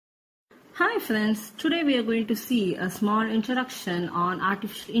Hi friends, today we are going to see a small introduction on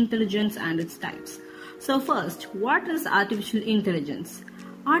artificial intelligence and its types. So first, what is artificial intelligence?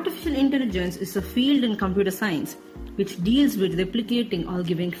 Artificial intelligence is a field in computer science which deals with replicating or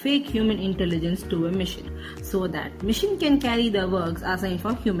giving fake human intelligence to a machine so that machine can carry the works assigned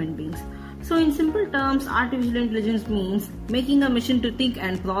for human beings. So in simple terms, artificial intelligence means making a machine to think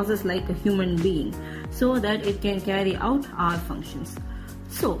and process like a human being so that it can carry out our functions.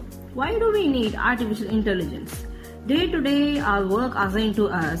 So, why do we need artificial intelligence? Day to day, our work assigned to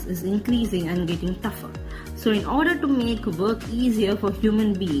us is increasing and getting tougher. So in order to make work easier for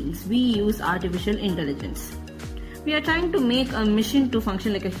human beings, we use artificial intelligence. We are trying to make a machine to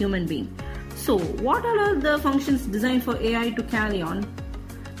function like a human being. So what are the functions designed for AI to carry on?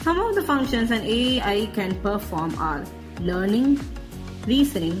 Some of the functions an AI can perform are learning,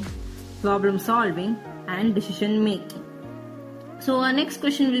 reasoning, problem solving, and decision making. So our next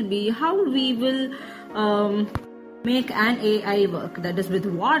question will be how we will make an AI work, that is with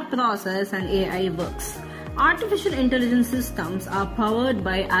what process an AI works. Artificial intelligence systems are powered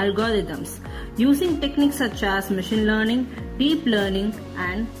by algorithms using techniques such as machine learning, deep learning,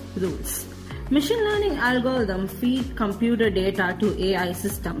 and rules. Machine learning algorithms feed computer data to AI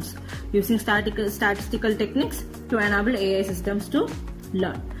systems using statistical techniques to enable AI systems to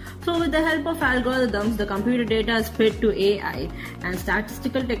learn. So with the help of algorithms, the computer data is fed to AI and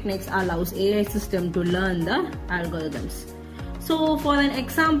statistical techniques allows AI system to learn the algorithms. So for an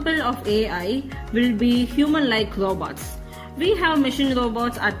example of AI will be human-like robots. We have machine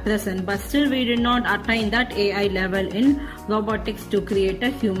robots at present, but still we did not attain that AI level in robotics to create a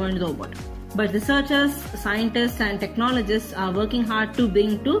human robot. But researchers, scientists and technologists are working hard to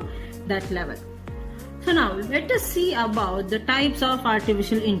bring to that level. So now let us see about the types of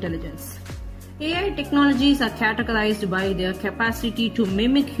artificial intelligence. AI technologies are categorized by their capacity to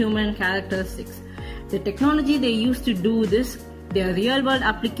mimic human characteristics. The technology they use to do this, their real world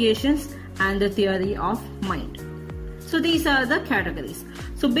applications and the theory of mind. So these are the categories.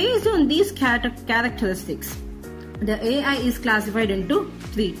 So based on these characteristics, the AI is classified into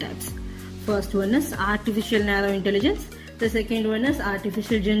three types. First one is artificial narrow intelligence. The second one is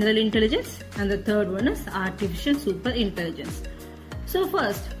artificial general intelligence and the third one is artificial super intelligence. So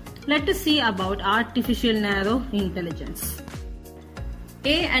first, let us see about artificial narrow intelligence.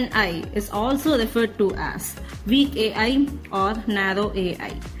 ANI is also referred to as weak AI or narrow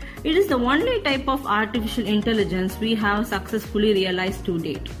AI. It is the only type of artificial intelligence we have successfully realized to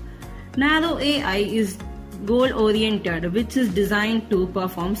date. Narrow AI is goal-oriented, which is designed to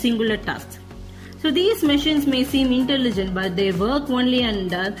perform singular tasks. So these machines may seem intelligent, but they work only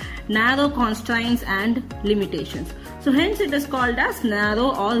under narrow constraints and limitations. So hence it is called as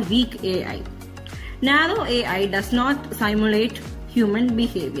narrow or weak AI. Narrow AI does not simulate human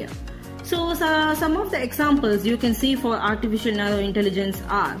behavior. So some of the examples you can see for artificial narrow intelligence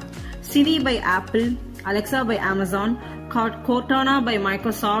are Siri by Apple, Alexa by Amazon, Cortana by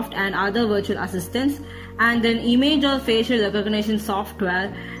Microsoft and other virtual assistants, and then image or facial recognition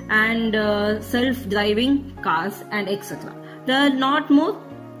software and self-driving cars and etc. There are not more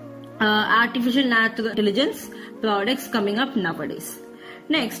artificial natural intelligence products coming up nowadays.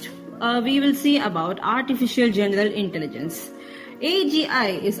 Next, we will see about artificial general intelligence.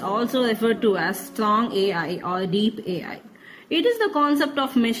 AGI is also referred to as strong AI or deep AI. It is the concept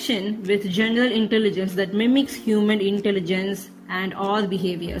of machine with general intelligence that mimics human intelligence and all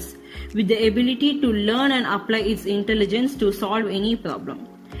behaviors, with the ability to learn and apply its intelligence to solve any problem.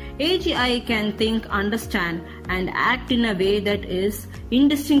 AGI can think, understand, and act in a way that is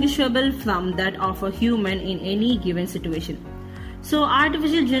indistinguishable from that of a human in any given situation. So,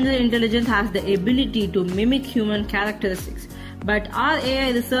 artificial general intelligence has the ability to mimic human characteristics, but our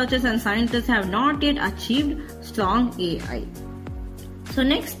AI researchers and scientists have not yet achieved strong AI. So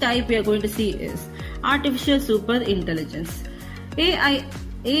next type we are going to see is artificial super intelligence.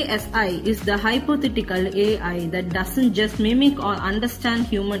 ASI is the hypothetical AI that doesn't just mimic or understand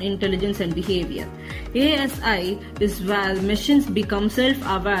human intelligence and behavior. ASI is where machines become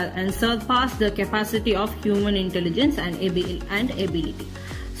self-aware and surpass the capacity of human intelligence and ability.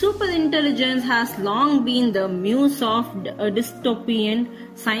 Superintelligence has long been the muse of a dystopian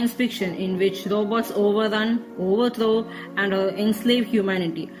science fiction in which robots overrun, overthrow, and enslave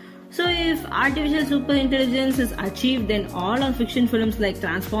humanity. So if artificial superintelligence is achieved, then all our fiction films like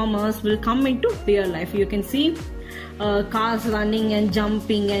Transformers will come into real life. You can see cars running and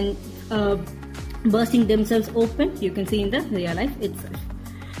jumping and bursting themselves open. You can see in the real life itself.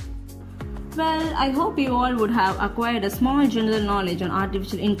 Well, I hope you all would have acquired a small general knowledge on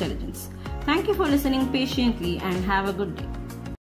artificial intelligence. Thank you for listening patiently and have a good day.